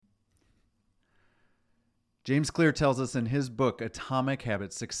James Clear tells us in his book, Atomic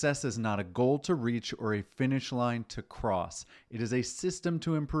Habits, success is not a goal to reach or a finish line to cross. It is a system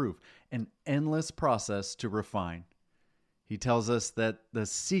to improve, an endless process to refine. He tells us that the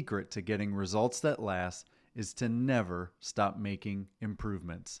secret to getting results that last is to never stop making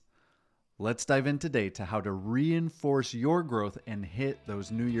improvements. Let's dive in today to how to reinforce your growth and hit those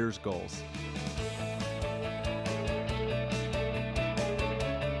New Year's goals.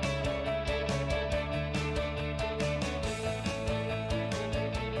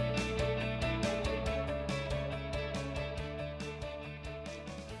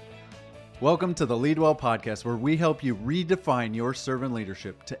 Welcome to the Lead Well podcast, where we help you redefine your servant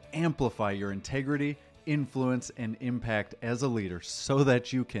leadership to amplify your integrity, influence, and impact as a leader so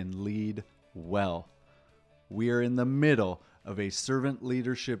that you can lead well. We are in the middle of a servant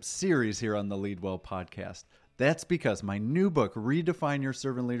leadership series here on the Lead Well podcast. That's because my new book, Redefine Your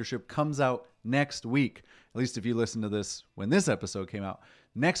Servant Leadership, comes out next week. At least if you listen to this when this episode came out.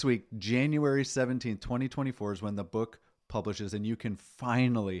 Next week, January 17th, 2024 is when the book publishes, and you can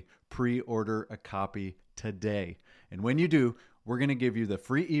finally pre-order a copy today. And when you do, we're going to give you the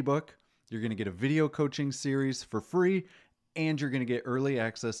free ebook. You're going to get a video coaching series for free, and you're going to get early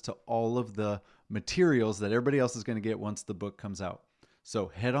access to all of the materials that everybody else is going to get once the book comes out. So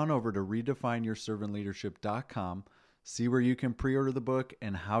head on over to redefineyourservantleadership.com, see where you can pre-order the book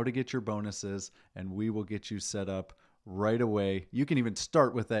and how to get your bonuses, and we will get you set up right away. You can even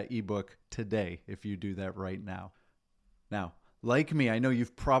start with that ebook today if you do that right now. Now, like me, I know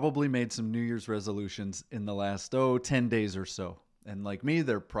you've probably made some New Year's resolutions in the last, 10 days or so. And like me,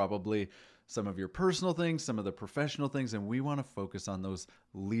 they're probably some of your personal things, some of the professional things, and we want to focus on those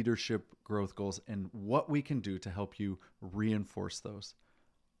leadership growth goals and what we can do to help you reinforce those.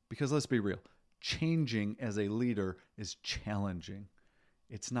 Because let's be real, changing as a leader is challenging.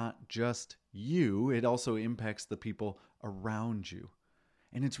 It's not just you, it also impacts the people around you.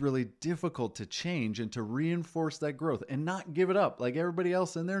 And it's really difficult to change and to reinforce that growth and not give it up like everybody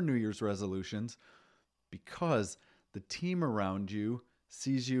else in their New Year's resolutions, because the team around you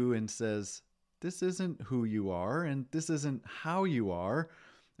sees you and says, this isn't who you are and this isn't how you are.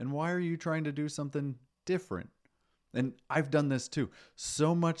 And why are you trying to do something different? And I've done this too,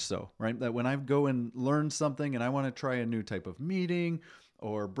 so much so, right? That when I go and learn something and I want to try a new type of meeting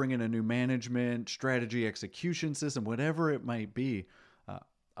or bring in a new management, strategy, execution system, whatever it might be,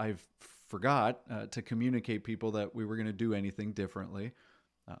 I've forgot to communicate people that we were going to do anything differently.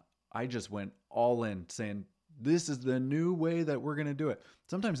 I just went all in saying, this is the new way that we're going to do it.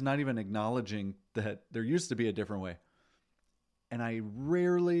 Sometimes not even acknowledging that there used to be a different way. And I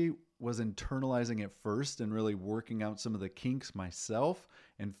rarely was internalizing it first and really working out some of the kinks myself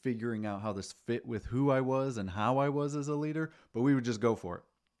and figuring out how this fit with who I was and how I was as a leader, but we would just go for it.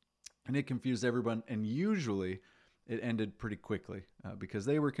 And it confused everyone. And usually it ended pretty quickly because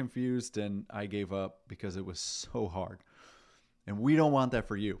they were confused and I gave up because it was so hard. And we don't want that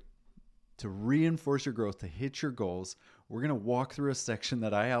for you. To reinforce your growth, to hit your goals, we're going to walk through a section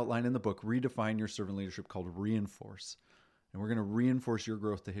that I outline in the book, Redefine Your Servant Leadership, called Reinforce. And we're going to reinforce your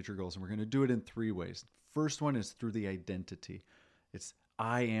growth to hit your goals. And we're going to do it in three ways. First one is through the identity. It's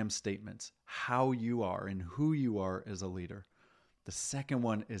I am statements, how you are and who you are as a leader. The second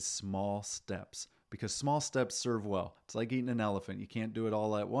one is small steps, because small steps serve well. It's like eating an elephant. You can't do it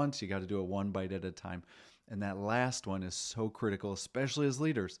all at once. You got to do it one bite at a time. And that last one is so critical, especially as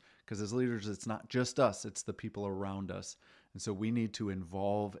leaders, because as leaders, it's not just us, it's the people around us. And so we need to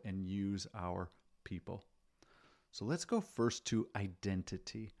involve and use our people. So let's go first to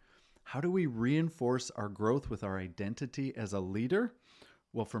identity. How do we reinforce our growth with our identity as a leader?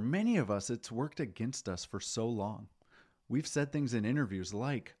 Well, for many of us, it's worked against us for so long. We've said things in interviews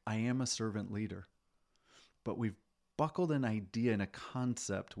like, I am a servant leader. But we've buckled an idea and a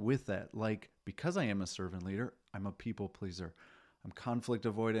concept with that, like, because I am a servant leader, I'm a people pleaser. I'm conflict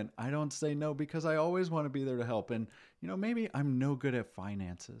avoidant. I don't say no because I always want to be there to help. And, maybe I'm no good at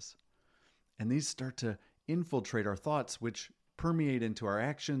finances. And these start to infiltrate our thoughts, which permeate into our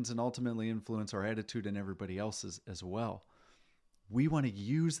actions and ultimately influence our attitude and everybody else's as well. We want to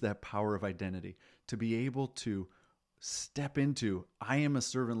use that power of identity to be able to step into, I am a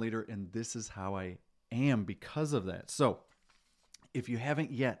servant leader and this is how I am because of that. So if you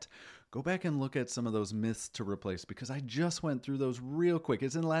haven't yet, go back and look at some of those myths to replace, because I just went through those real quick.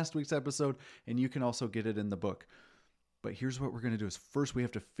 It's in last week's episode and you can also get it in the book. But here's what we're going to do is first we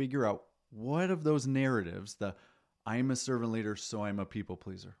have to figure out what of those narratives, the I'm a servant leader, so I'm a people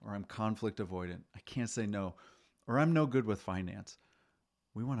pleaser, or I'm conflict avoidant, I can't say no, or I'm no good with finance.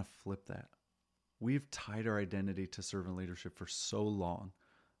 We want to flip that. We've tied our identity to servant leadership for so long.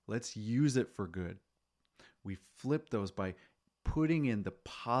 Let's use it for good. We flip those by putting in the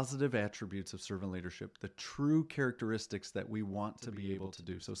positive attributes of servant leadership, the true characteristics that we want to be able to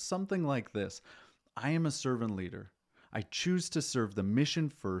do. So something like this: I am a servant leader. I choose to serve the mission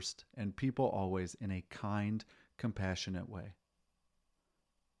first and people always in a kind, compassionate way.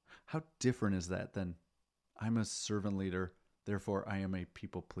 How different is that than I'm a servant leader, therefore I am a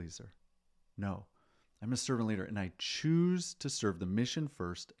people pleaser? No, I'm a servant leader and I choose to serve the mission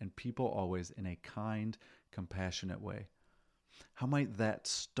first and people always in a kind, compassionate way. How might that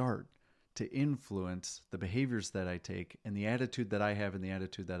start to influence the behaviors that I take and the attitude that I have and the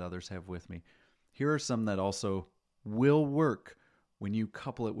attitude that others have with me? Here are some that also will work when you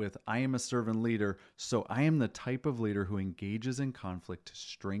couple it with I am a servant leader, so I am the type of leader who engages in conflict to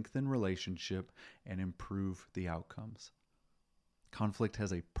strengthen relationship and improve the outcomes. Conflict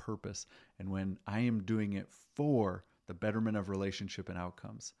has a purpose, and when I am doing it for the betterment of relationship and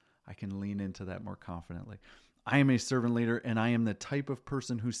outcomes, I can lean into that more confidently. I am a servant leader, and I am the type of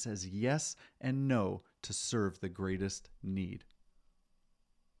person who says yes and no to serve the greatest need.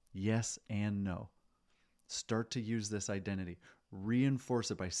 Yes and no. Start to use this identity.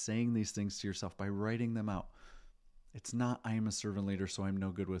 Reinforce it by saying these things to yourself, by writing them out. It's not I am a servant leader, so I'm no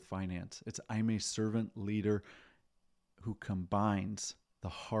good with finance. It's I'm a servant leader who combines the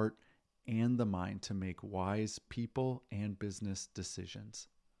heart and the mind to make wise people and business decisions.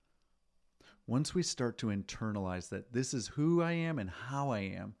 Once we start to internalize that this is who I am and how I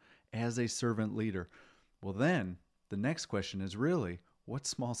am as a servant leader, well then the next question is really, what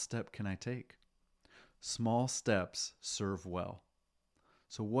small step can I take? Small steps serve well.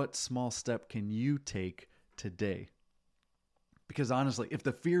 So what small step can you take today? Because honestly, if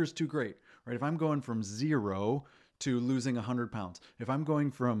the fear is too great, right? If I'm going from 0 to losing 100 pounds, if I'm going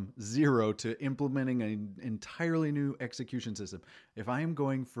from 0 to implementing an entirely new execution system, if I'm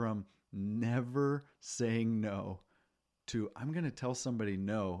going from never saying no to I'm going to tell somebody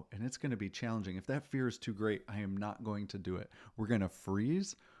no, and it's going to be challenging. If that fear is too great, I am not going to do it. We're going to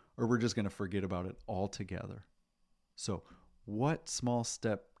freeze, or we're just going to forget about it altogether. So what small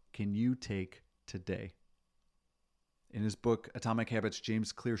step can you take today? In his book, Atomic Habits,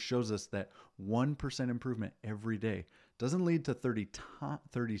 James Clear shows us that 1% improvement every day doesn't lead to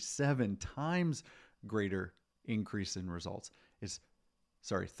 37 times greater increase in results. It's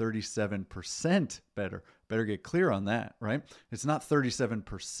 37% better. Better get clear on that, right? It's not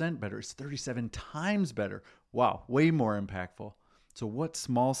 37% better. It's 37 times better. Wow, way more impactful. So what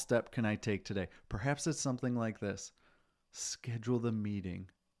small step can I take today? Perhaps it's something like this. Schedule the meeting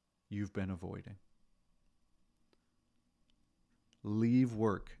you've been avoiding. Leave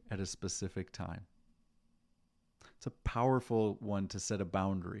work at a specific time. It's a powerful one to set a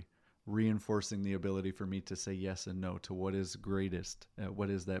boundary, reinforcing the ability for me to say yes and no to what is greatest,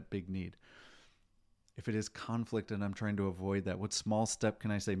 what is that big need. If it is conflict and I'm trying to avoid that, what small step can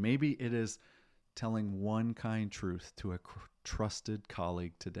I say? Maybe it is telling one kind truth to a trusted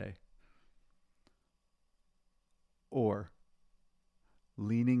colleague today. Or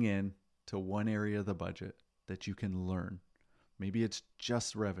leaning in to one area of the budget that you can learn. Maybe it's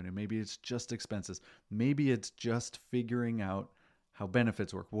just revenue. Maybe it's just expenses. Maybe it's just figuring out how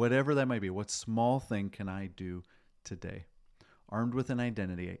benefits work. Whatever that might be, what small thing can I do today? Armed with an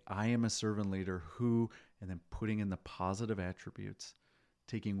identity, I am a servant leader who, and then putting in the positive attributes,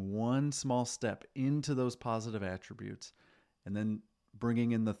 taking one small step into those positive attributes, and then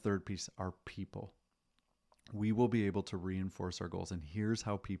bringing in the third piece, our people. We will be able to reinforce our goals. And here's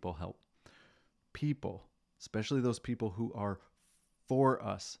how people help. People, especially those people who are for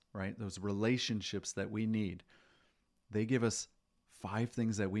us, right? Those relationships that we need, they give us 5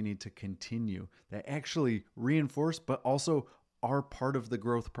 things that we need to continue that actually reinforce, but also are part of the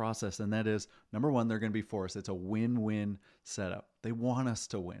growth process. And that is, number 1, they're going to be for us. It's a win-win setup. They want us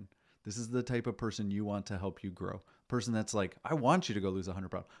to win. This is the type of person you want to help you grow. Person that's like, I want you to go lose 100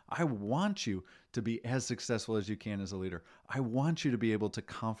 pounds. I want you to be as successful as you can as a leader. I want you to be able to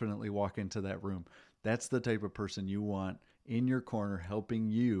confidently walk into that room. That's the type of person you want in your corner, helping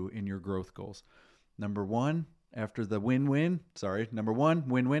you in your growth goals. Number 1, after the win-win, number 1,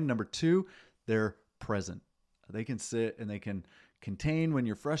 win-win. Number 2, they're present. They can sit and they can contain when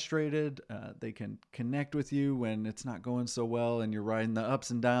you're frustrated. They can connect with you when it's not going so well and you're riding the ups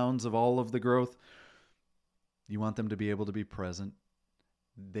and downs of all of the growth. You want them to be able to be present.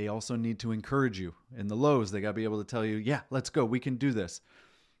 They also need to encourage you in the lows. They got to be able to tell you, yeah, let's go. We can do this.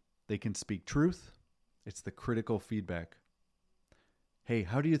 They can speak truth. It's the critical feedback. Hey,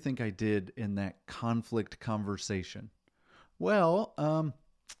 how do you think I did in that conflict conversation? Well,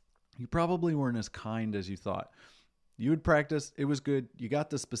 you probably weren't as kind as you thought. You had practiced. It was good. You got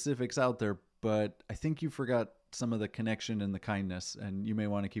the specifics out there, but I think you forgot some of the connection and the kindness, and you may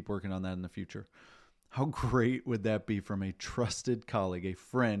want to keep working on that in the future. How great would that be from a trusted colleague, a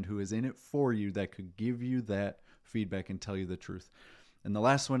friend who is in it for you that could give you that feedback and tell you the truth? And the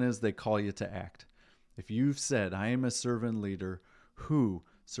last one is they call you to act. If you've said, I am a servant leader who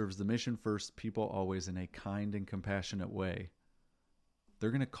serves the mission first, people always, in a kind and compassionate way,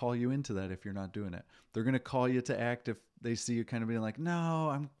 they're going to call you into that if you're not doing it. They're going to call you to act if they see you kind of being like, no,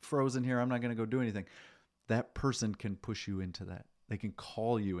 I'm frozen here, I'm not going to go do anything. That person can push you into that. They can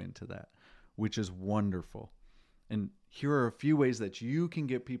call you into that, which is wonderful. And here are a few ways that you can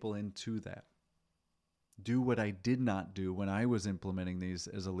get people into that. Do what I did not do when I was implementing these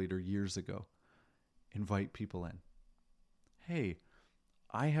as a leader years ago. Invite people in. Hey,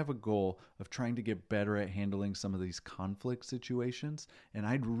 I have a goal of trying to get better at handling some of these conflict situations, and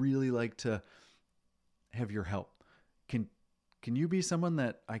I'd really like to have your help. Can you be someone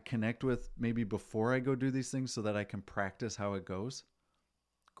that I connect with maybe before I go do these things so that I can practice how it goes?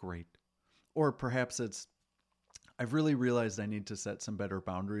 Great. Or perhaps it's, I've really realized I need to set some better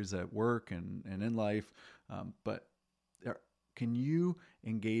boundaries at work and in life, but can you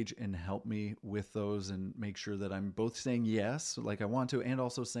engage and help me with those and make sure that I'm both saying yes, like I want to, and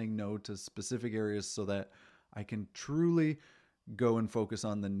also saying no to specific areas so that I can truly go and focus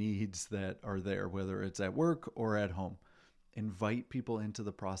on the needs that are there, whether it's at work or at home. Invite people into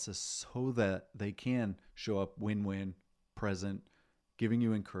the process so that they can show up win-win, present, giving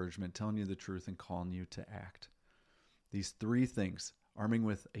you encouragement, telling you the truth, and calling you to act. These three things, arming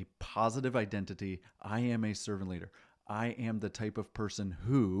with a positive identity. I am a servant leader. I am the type of person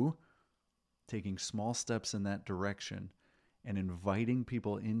who, taking small steps in that direction and inviting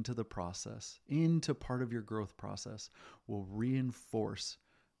people into the process, into part of your growth process, will reinforce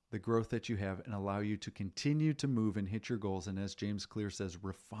the growth that you have and allow you to continue to move and hit your goals. And as James Clear says,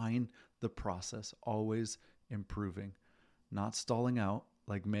 refine the process, always improving, not stalling out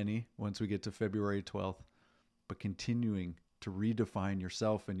like many once we get to February 12th, but continuing to redefine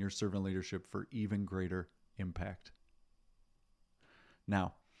yourself and your servant leadership for even greater impact.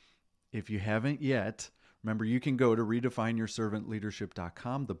 Now, if you haven't yet, remember you can go to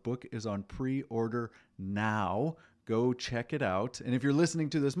redefineyourservantleadership.com. The book is on pre-order now. Go check it out. And if you're listening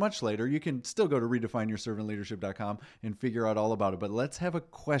to this much later, you can still go to redefineyourservantleadership.com and figure out all about it. But let's have a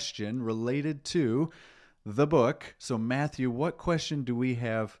question related to the book. So Matthew, what question do we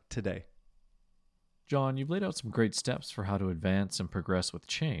have today? John, you've laid out some great steps for how to advance and progress with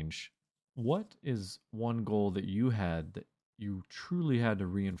change. What is one goal that you had that you truly had to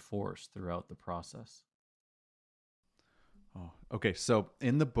reinforce throughout the process? Oh, okay. So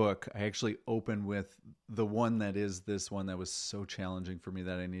in the book, I actually open with the one that is this one that was so challenging for me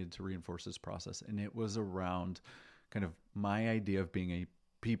that I needed to reinforce this process. And it was around kind of my idea of being a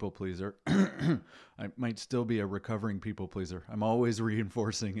people pleaser. I might still be a recovering people pleaser. I'm always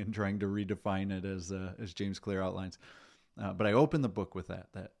reinforcing and trying to redefine it as James Clear outlines. But I opened the book with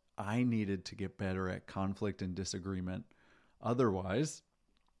that I needed to get better at conflict and disagreement. Otherwise,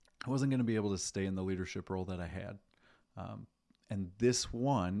 I wasn't going to be able to stay in the leadership role that I had. And this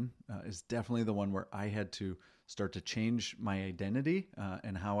one is definitely the one where I had to start to change my identity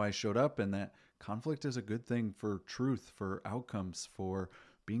and how I showed up, and that conflict is a good thing for truth, for outcomes, for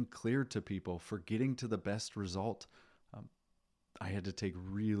being clear to people, for getting to the best result. I had to take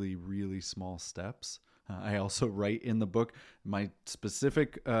really, really small steps. I also write in the book my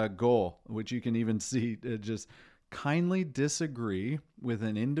specific goal, which you can even see, just kindly disagree with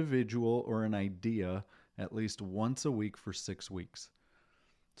an individual or an idea at least once a week for 6 weeks.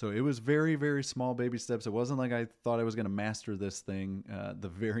 So it was very, very small baby steps. It wasn't like I thought I was going to master this thing the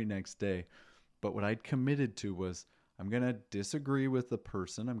very next day. But what I'd committed to was I'm going to disagree with the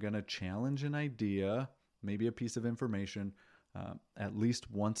person. I'm going to challenge an idea, maybe a piece of information, at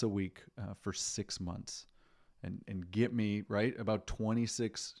least once a week for 6 months and get me, right, about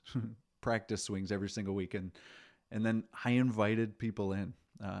 26 practice swings every single week. And then I invited people in.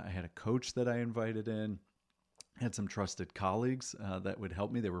 I had a coach that I invited in. I had some trusted colleagues that would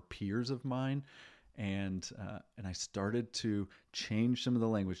help me. They were peers of mine. And I started to change some of the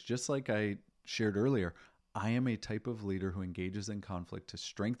language. Just like I shared earlier, I am a type of leader who engages in conflict to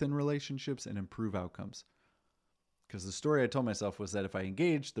strengthen relationships and improve outcomes. Because the story I told myself was that if I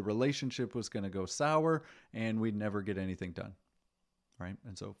engaged, the relationship was going to go sour and we'd never get anything done. Right?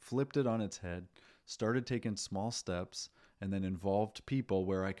 And so flipped it on its head, started taking small steps, and then involved people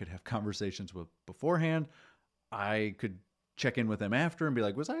where I could have conversations with beforehand. I could check in with them after and be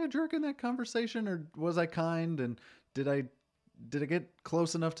like, was I a jerk in that conversation, or was I kind? And did I get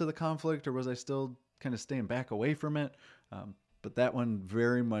close enough to the conflict, or was I still kind of staying back away from it? But that one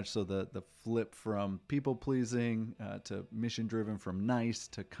very much so the flip from people pleasing to mission driven, from nice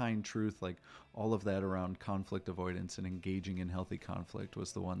to kind truth, like all of that around conflict avoidance and engaging in healthy conflict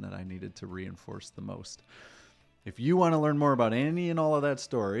was the one that I needed to reinforce the most. If you want to learn more about any and all of that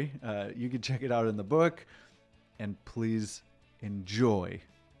story, you can check it out in the book. And please enjoy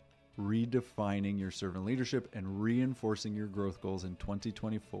redefining your servant leadership and reinforcing your growth goals in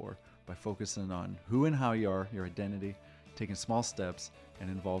 2024 by focusing on who and how you are, your identity, taking small steps, and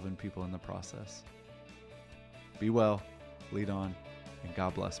involving people in the process. Be well, lead on, and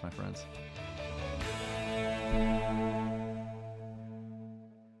God bless, my friends.